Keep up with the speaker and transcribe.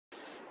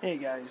Hey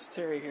guys,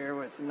 Terry here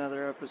with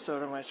another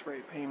episode of my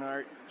spray paint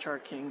art, Char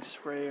King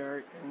spray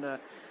art, and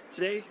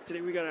today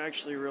we got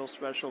actually a real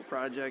special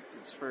project.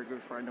 It's for a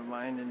good friend of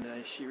mine,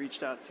 and she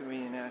reached out to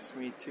me and asked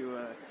me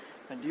to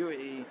do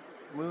a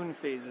moon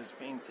phases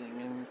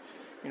painting, and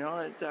you know,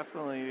 it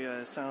definitely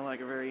sounded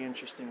like a very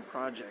interesting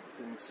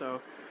project. And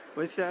so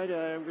with that,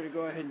 I'm going to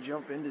go ahead and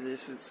jump into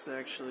this. It's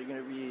actually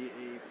going to be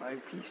a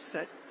 5-piece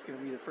set. It's going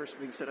to be the first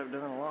big set I've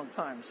done in a long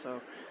time,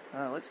 so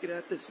let's get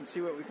at this and see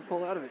what we can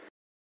pull out of it.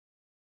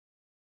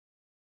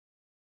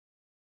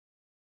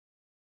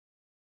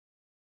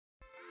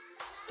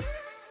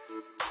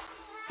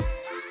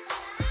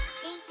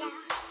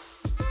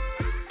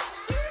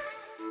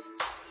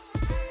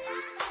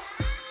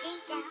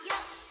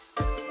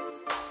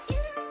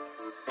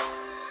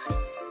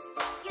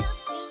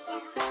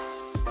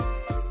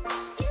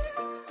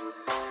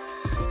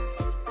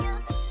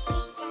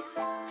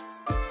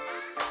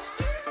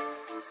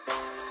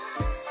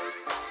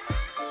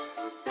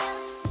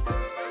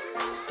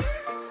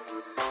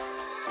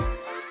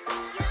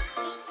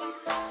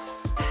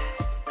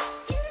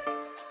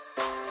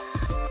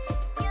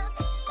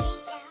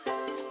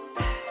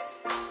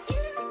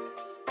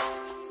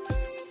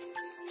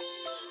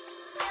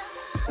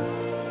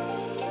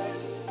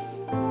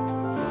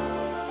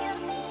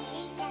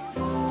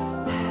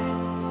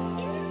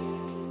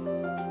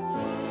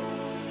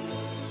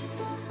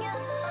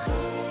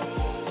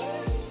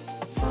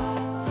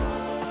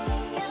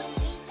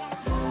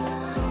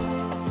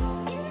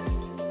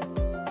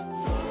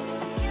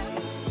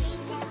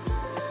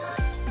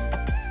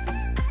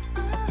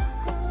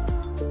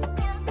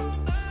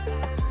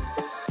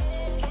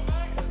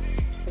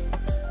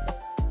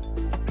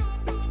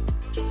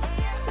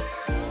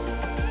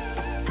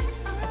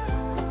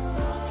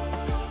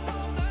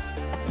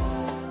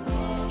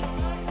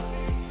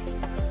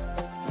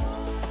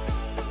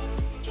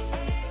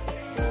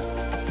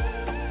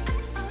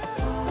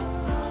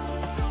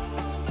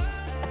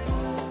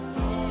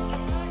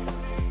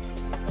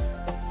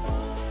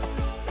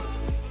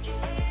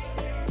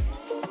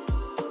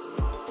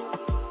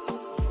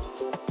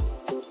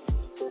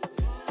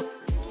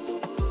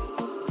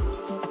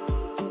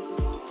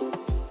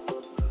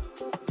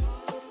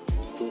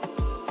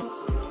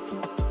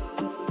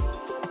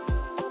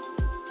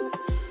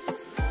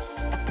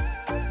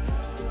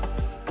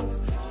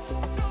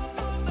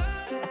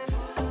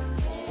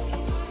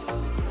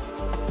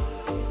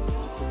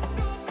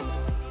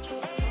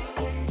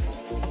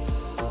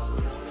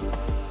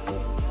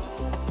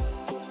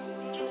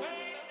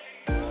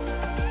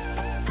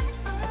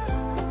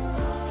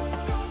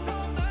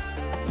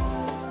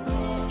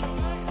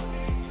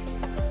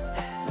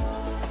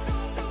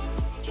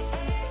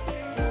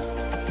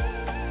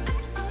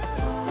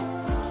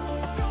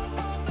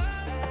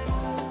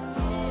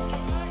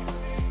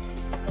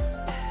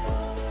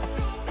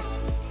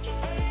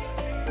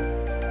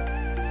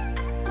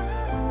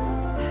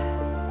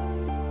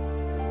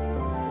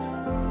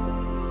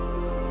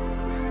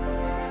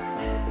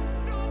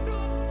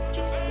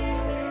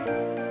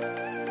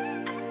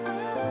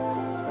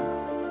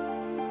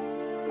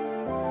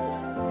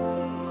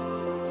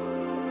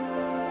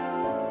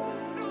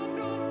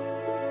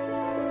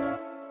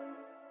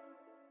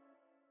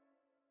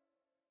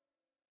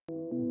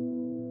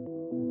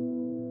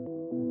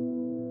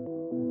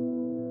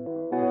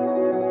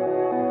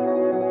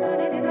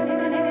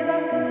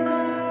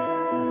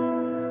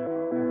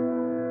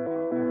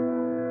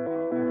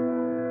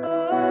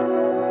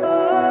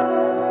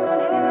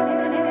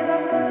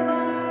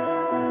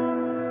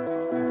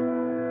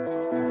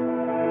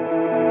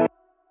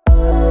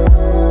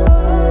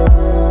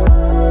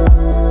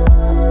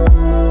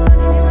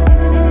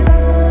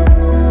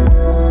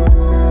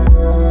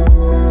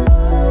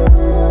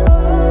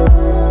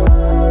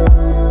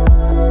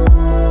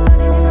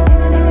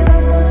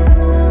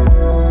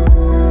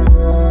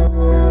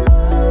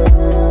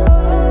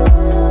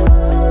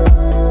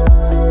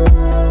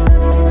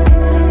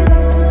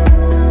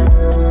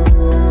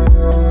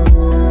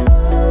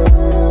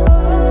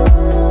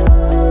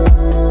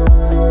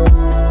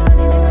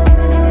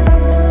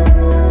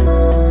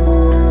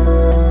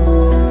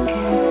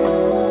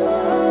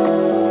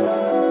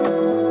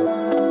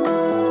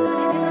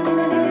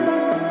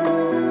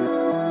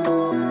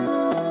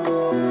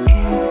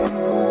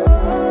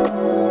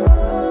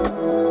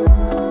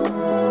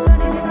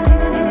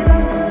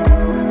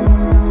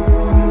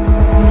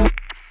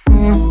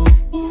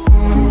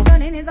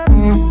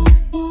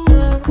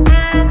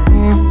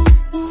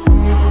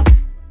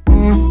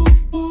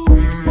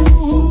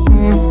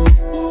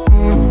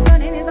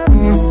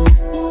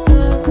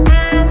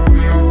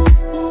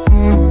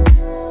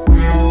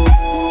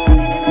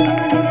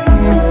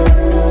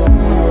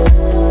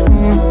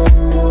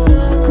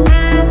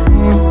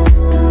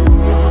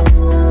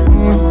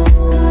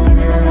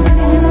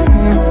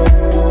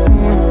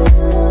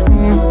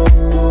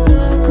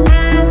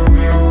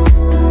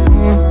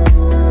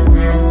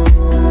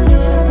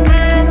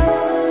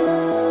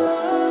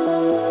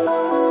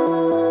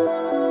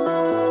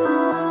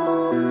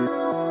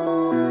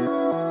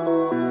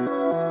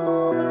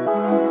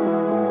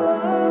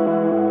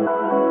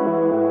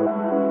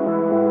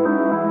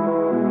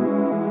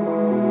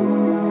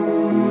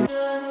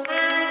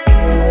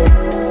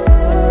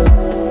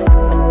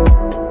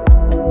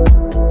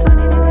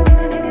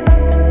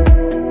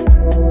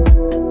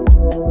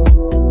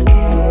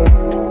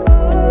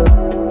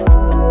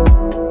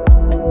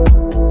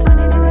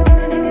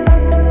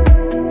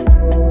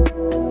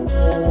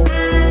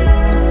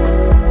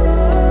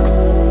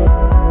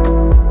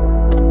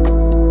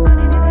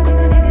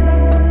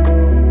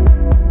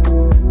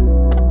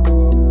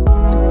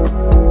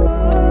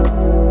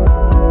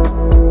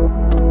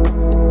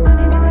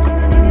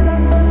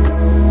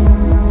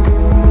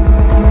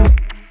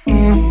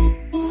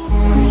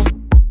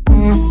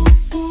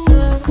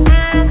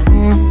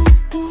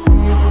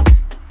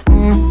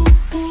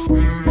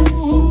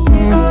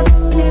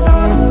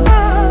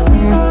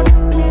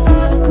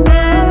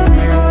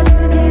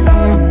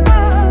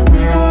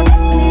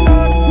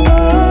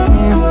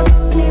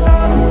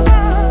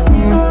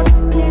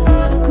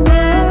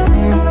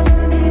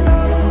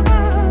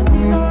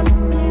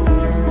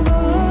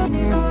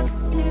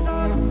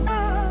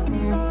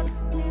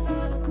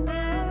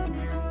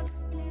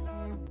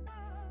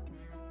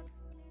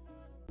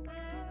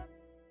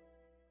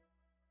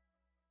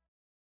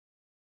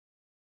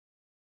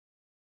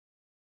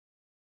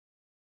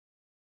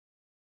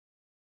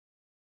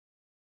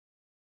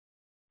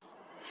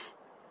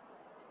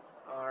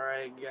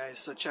 Alright guys,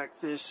 so check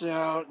this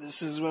out.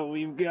 This is what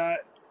we've got.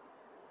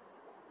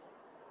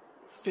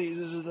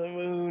 Phases of the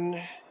moon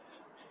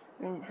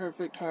in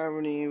perfect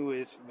harmony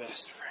with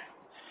best friend.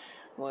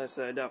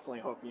 Melissa, I definitely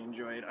hope you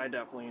enjoyed. I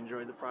definitely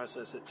enjoyed the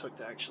process it took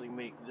to actually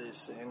make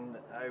this, and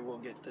I will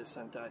get this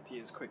sent out to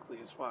you as quickly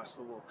as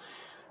possible.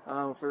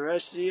 For the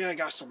rest of you, I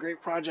got some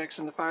great projects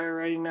in the fire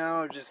right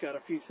now. I've just got a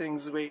few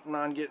things waiting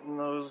on getting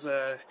those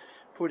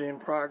put in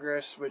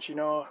progress, but you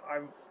know,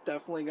 I've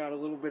definitely got a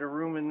little bit of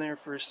room in there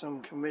for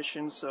some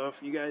commissions, so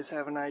if you guys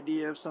have an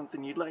idea of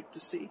something you'd like to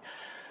see,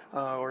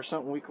 or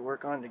something we could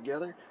work on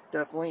together,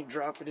 definitely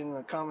drop it in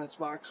the comments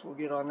box. We'll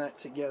get on that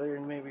together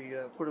and maybe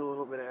put a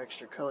little bit of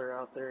extra color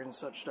out there in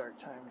such dark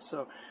times.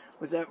 So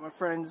with that, my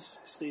friends,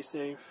 stay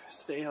safe,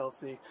 stay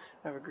healthy,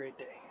 have a great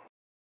day.